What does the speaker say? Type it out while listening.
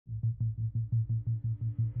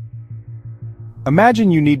Imagine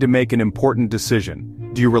you need to make an important decision.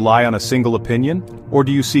 Do you rely on a single opinion, or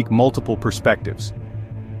do you seek multiple perspectives?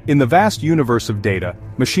 In the vast universe of data,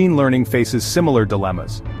 machine learning faces similar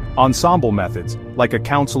dilemmas. Ensemble methods, like a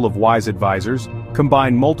council of wise advisors,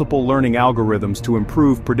 combine multiple learning algorithms to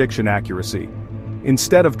improve prediction accuracy.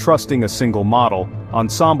 Instead of trusting a single model,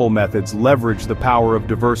 ensemble methods leverage the power of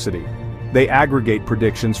diversity. They aggregate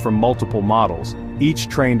predictions from multiple models, each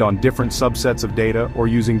trained on different subsets of data or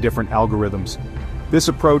using different algorithms. This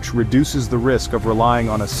approach reduces the risk of relying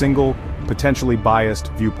on a single, potentially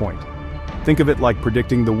biased viewpoint. Think of it like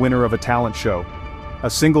predicting the winner of a talent show. A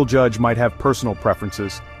single judge might have personal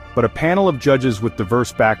preferences, but a panel of judges with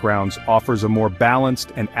diverse backgrounds offers a more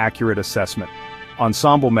balanced and accurate assessment.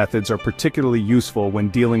 Ensemble methods are particularly useful when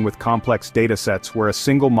dealing with complex datasets where a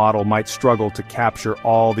single model might struggle to capture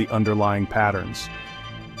all the underlying patterns.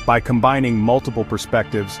 By combining multiple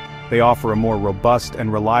perspectives, they offer a more robust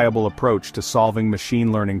and reliable approach to solving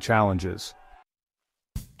machine learning challenges.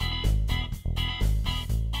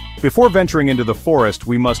 Before venturing into the forest,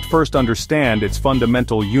 we must first understand its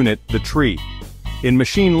fundamental unit, the tree. In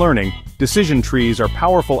machine learning, decision trees are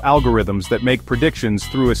powerful algorithms that make predictions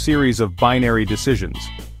through a series of binary decisions.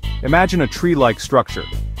 Imagine a tree-like structure.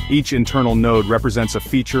 Each internal node represents a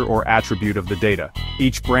feature or attribute of the data.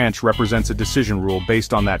 Each branch represents a decision rule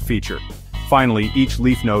based on that feature. Finally, each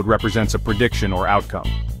leaf node represents a prediction or outcome.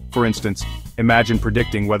 For instance, imagine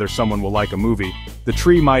predicting whether someone will like a movie. The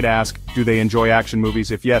tree might ask, do they enjoy action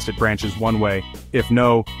movies? If yes, it branches one way. If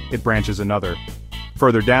no, it branches another.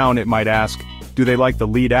 Further down, it might ask, do they like the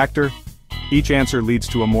lead actor? Each answer leads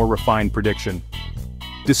to a more refined prediction.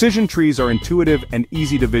 Decision trees are intuitive and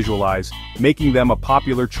easy to visualize, making them a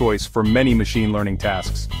popular choice for many machine learning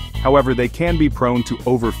tasks. However, they can be prone to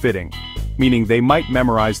overfitting, meaning they might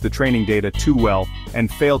memorize the training data too well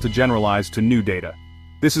and fail to generalize to new data.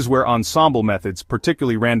 This is where ensemble methods,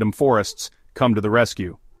 particularly random forests, come to the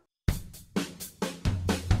rescue.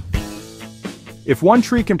 If one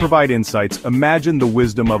tree can provide insights, imagine the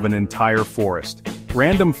wisdom of an entire forest.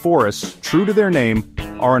 Random forests, true to their name,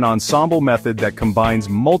 are an ensemble method that combines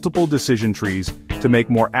multiple decision trees to make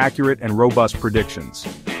more accurate and robust predictions.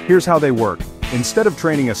 Here's how they work. Instead of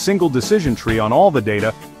training a single decision tree on all the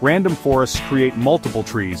data, random forests create multiple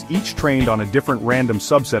trees, each trained on a different random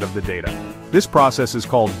subset of the data. This process is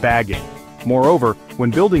called bagging. Moreover, when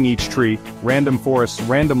building each tree, random forests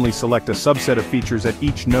randomly select a subset of features at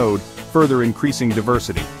each node, further increasing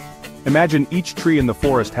diversity. Imagine each tree in the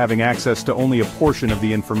forest having access to only a portion of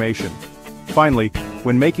the information. Finally,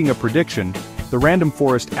 when making a prediction, the random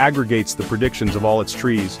forest aggregates the predictions of all its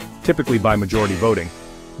trees, typically by majority voting.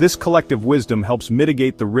 This collective wisdom helps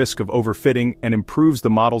mitigate the risk of overfitting and improves the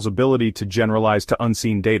model's ability to generalize to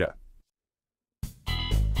unseen data.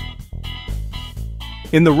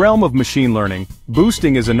 In the realm of machine learning,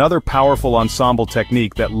 boosting is another powerful ensemble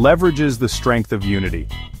technique that leverages the strength of unity.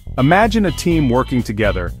 Imagine a team working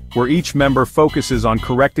together, where each member focuses on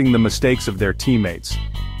correcting the mistakes of their teammates.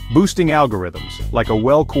 Boosting algorithms, like a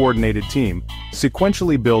well-coordinated team,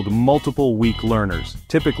 sequentially build multiple weak learners,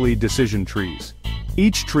 typically decision trees.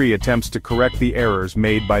 Each tree attempts to correct the errors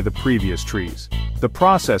made by the previous trees. The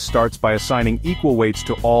process starts by assigning equal weights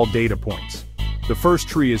to all data points. The first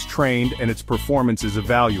tree is trained and its performance is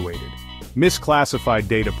evaluated. Misclassified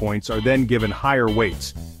data points are then given higher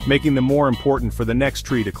weights, making them more important for the next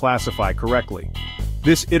tree to classify correctly.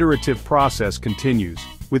 This iterative process continues,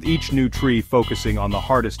 with each new tree focusing on the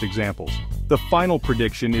hardest examples. The final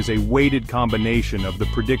prediction is a weighted combination of the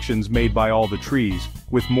predictions made by all the trees,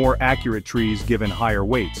 with more accurate trees given higher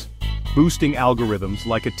weights. Boosting algorithms,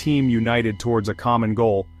 like a team united towards a common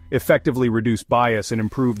goal, effectively reduce bias and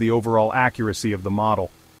improve the overall accuracy of the model.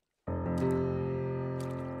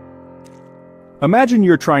 Imagine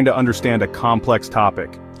you're trying to understand a complex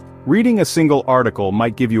topic. Reading a single article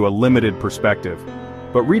might give you a limited perspective,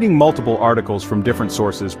 but reading multiple articles from different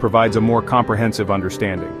sources provides a more comprehensive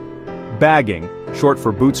understanding. Bagging, short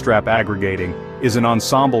for Bootstrap Aggregating, is an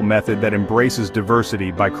ensemble method that embraces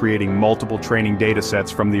diversity by creating multiple training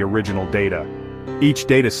datasets from the original data. Each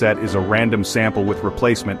dataset is a random sample with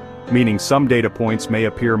replacement, meaning some data points may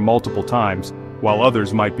appear multiple times, while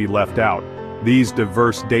others might be left out. These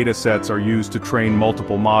diverse datasets are used to train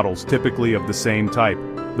multiple models, typically of the same type.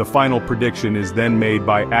 The final prediction is then made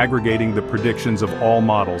by aggregating the predictions of all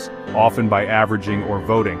models, often by averaging or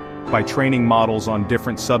voting. By training models on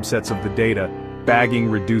different subsets of the data, bagging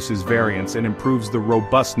reduces variance and improves the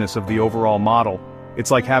robustness of the overall model.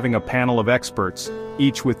 It's like having a panel of experts,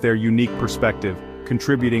 each with their unique perspective,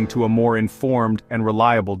 contributing to a more informed and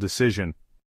reliable decision.